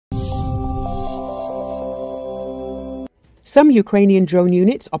Some Ukrainian drone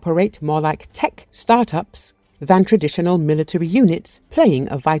units operate more like tech startups than traditional military units, playing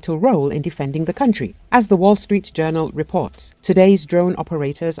a vital role in defending the country. As the Wall Street Journal reports, today's drone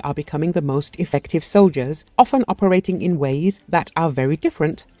operators are becoming the most effective soldiers, often operating in ways that are very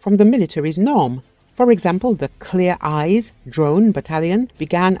different from the military's norm. For example, the Clear Eyes drone battalion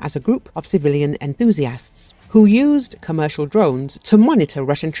began as a group of civilian enthusiasts who used commercial drones to monitor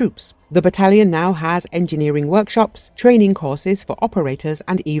Russian troops. The battalion now has engineering workshops, training courses for operators,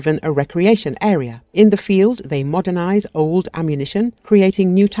 and even a recreation area. In the field, they modernize old ammunition,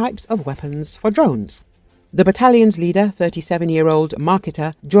 creating new types of weapons for drones. The battalion's leader, 37-year-old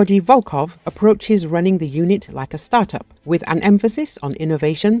marketer Georgy Volkov, approaches running the unit like a startup, with an emphasis on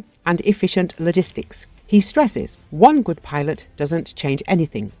innovation and efficient logistics. He stresses, "One good pilot doesn't change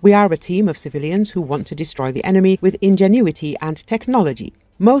anything. We are a team of civilians who want to destroy the enemy with ingenuity and technology."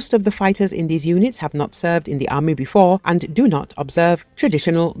 Most of the fighters in these units have not served in the army before and do not observe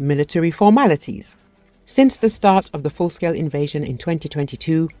traditional military formalities. Since the start of the full-scale invasion in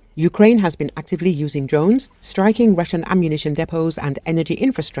 2022, Ukraine has been actively using drones, striking Russian ammunition depots and energy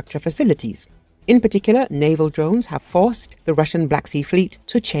infrastructure facilities. In particular, naval drones have forced the Russian Black Sea Fleet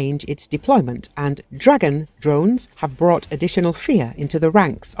to change its deployment, and Dragon drones have brought additional fear into the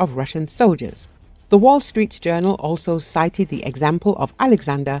ranks of Russian soldiers. The Wall Street Journal also cited the example of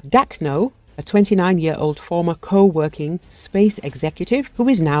Alexander Dakhno, a 29-year-old former co-working space executive who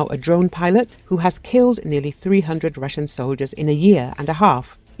is now a drone pilot who has killed nearly 300 Russian soldiers in a year and a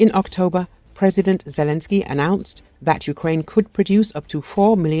half. In October, President Zelensky announced that Ukraine could produce up to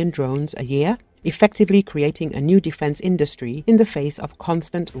 4 million drones a year, effectively creating a new defense industry in the face of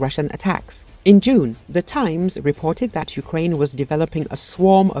constant Russian attacks. In June, The Times reported that Ukraine was developing a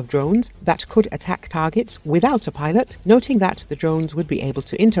swarm of drones that could attack targets without a pilot, noting that the drones would be able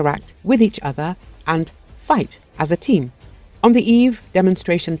to interact with each other and fight as a team. On the eve,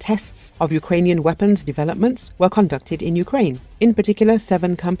 demonstration tests of Ukrainian weapons developments were conducted in Ukraine. In particular,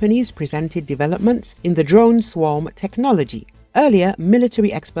 7 companies presented developments in the drone swarm technology. Earlier,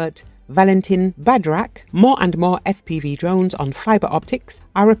 military expert Valentin Badrak, more and more FPV drones on fiber optics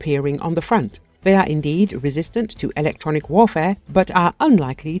are appearing on the front. They are indeed resistant to electronic warfare, but are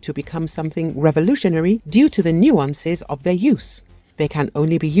unlikely to become something revolutionary due to the nuances of their use. They can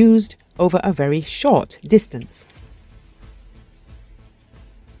only be used over a very short distance.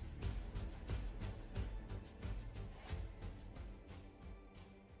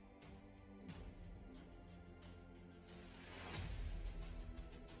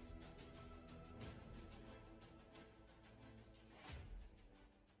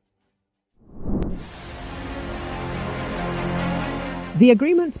 The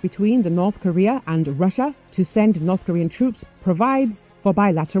agreement between the North Korea and Russia to send North Korean troops provides for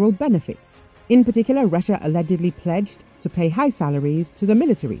bilateral benefits. In particular, Russia allegedly pledged to pay high salaries to the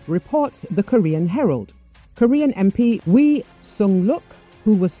military, reports the Korean Herald. Korean MP Wi Sung-luk,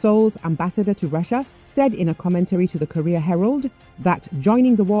 who was Seoul's ambassador to Russia, said in a commentary to the Korea Herald that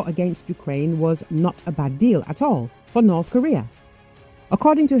joining the war against Ukraine was not a bad deal at all for North Korea.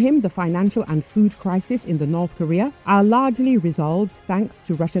 According to him, the financial and food crisis in the North Korea are largely resolved thanks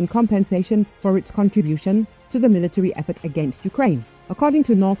to Russian compensation for its contribution to the military effort against Ukraine. According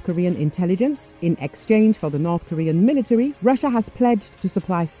to North Korean intelligence, in exchange for the North Korean military, Russia has pledged to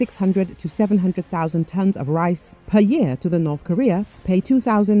supply 600 to 700,000 tons of rice per year to the North Korea, pay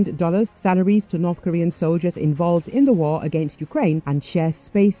 $2,000 salaries to North Korean soldiers involved in the war against Ukraine, and share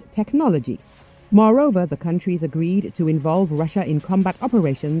space technology. Moreover, the countries agreed to involve Russia in combat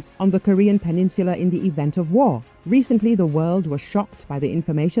operations on the Korean peninsula in the event of war. Recently, the world was shocked by the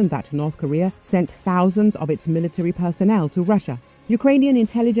information that North Korea sent thousands of its military personnel to Russia. Ukrainian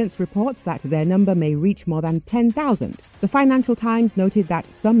intelligence reports that their number may reach more than 10,000. The Financial Times noted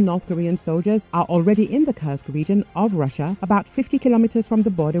that some North Korean soldiers are already in the Kursk region of Russia, about 50 kilometers from the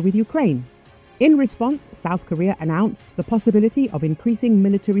border with Ukraine. In response, South Korea announced the possibility of increasing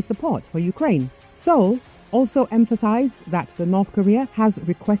military support for Ukraine. Seoul also emphasized that the North Korea has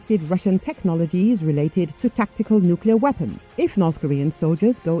requested Russian technologies related to tactical nuclear weapons. If North Korean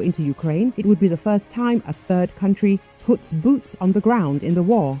soldiers go into Ukraine, it would be the first time a third country puts boots on the ground in the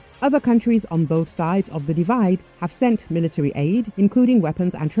war. Other countries on both sides of the divide have sent military aid, including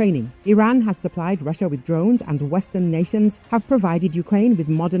weapons and training. Iran has supplied Russia with drones, and Western nations have provided Ukraine with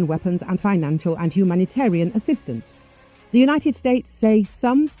modern weapons and financial and humanitarian assistance. The United States say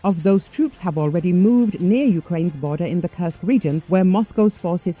some of those troops have already moved near Ukraine's border in the Kursk region, where Moscow's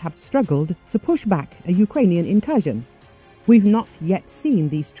forces have struggled to push back a Ukrainian incursion. We've not yet seen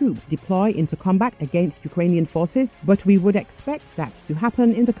these troops deploy into combat against Ukrainian forces, but we would expect that to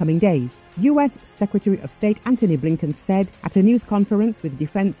happen in the coming days, U.S. Secretary of State Antony Blinken said at a news conference with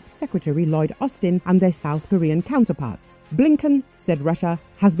Defense Secretary Lloyd Austin and their South Korean counterparts. Blinken said Russia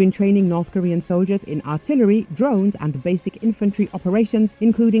has been training North Korean soldiers in artillery, drones and basic infantry operations,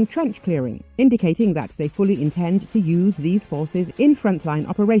 including trench clearing, indicating that they fully intend to use these forces in frontline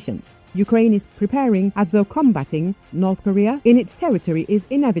operations. Ukraine is preparing as though combating North Korea in its territory is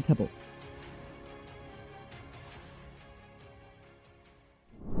inevitable.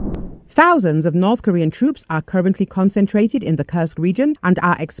 Thousands of North Korean troops are currently concentrated in the Kursk region and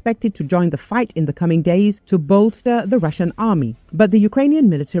are expected to join the fight in the coming days to bolster the Russian army. But the Ukrainian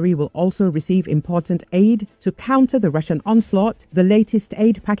military will also receive important aid to counter the Russian onslaught. The latest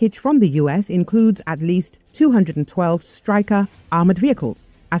aid package from the US includes at least 212 Stryker armored vehicles.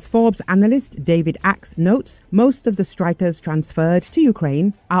 As Forbes analyst David Axe notes, most of the Strykers transferred to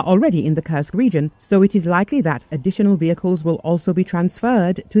Ukraine are already in the Kursk region, so it is likely that additional vehicles will also be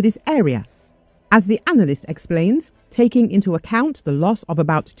transferred to this area. As the analyst explains, taking into account the loss of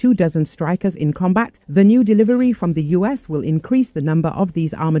about 24 Strykers in combat, the new delivery from the US will increase the number of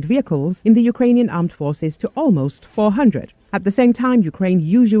these armored vehicles in the Ukrainian armed forces to almost 400. At the same time, Ukraine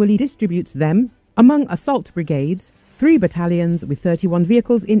usually distributes them among assault brigades, 3 battalions with 31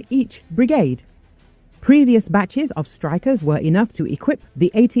 vehicles in each brigade. Previous batches of Strykers were enough to equip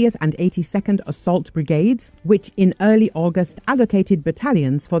the 80th and 82nd Assault Brigades, which in early August allocated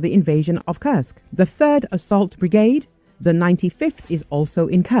battalions for the invasion of Kursk. The 3rd Assault Brigade, the 95th, is also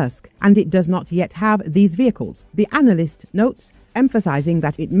in Kursk, and it does not yet have these vehicles. The analyst notes, emphasizing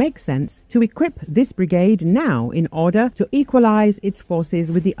that it makes sense to equip this brigade now in order to equalize its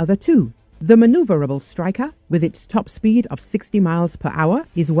forces with the other 2. The maneuverable Stryker, with its top speed of 60 miles per hour,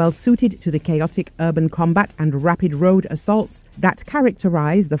 is well suited to the chaotic urban combat and rapid road assaults that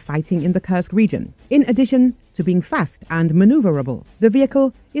characterize the fighting in the Kursk region. In addition to being fast and maneuverable, the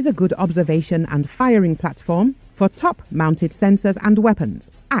vehicle is a good observation and firing platform for top-mounted sensors and weapons,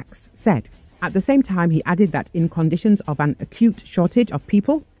 Axe said. At the same time, he added that in conditions of an acute shortage of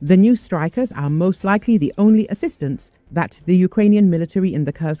people, the new Strykers are most likely the only assistance that the Ukrainian military in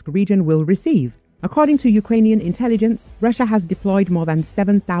the Kursk region will receive. According to Ukrainian intelligence, Russia has deployed more than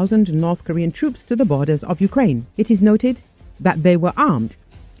 7,000 North Korean troops to the borders of Ukraine. It is noted that they were armed,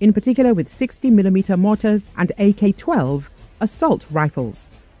 in particular with 60mm mortars and AK-12 assault rifles.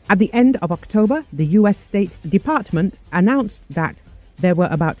 At the end of October, the US State Department announced that there were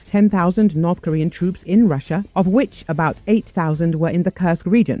about 10,000 North Korean troops in Russia, of which about 8,000 were in the Kursk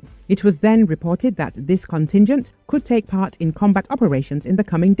region. It was then reported that this contingent could take part in combat operations in the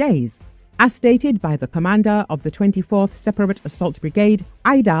coming days. As stated by the commander of the 24th Separate Assault Brigade,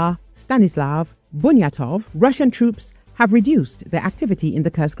 Aidar Stanislav Bunyatov, Russian troops have reduced their activity in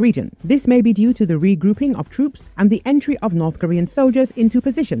the Kursk region. This may be due to the regrouping of troops and the entry of North Korean soldiers into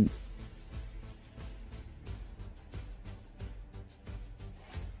positions.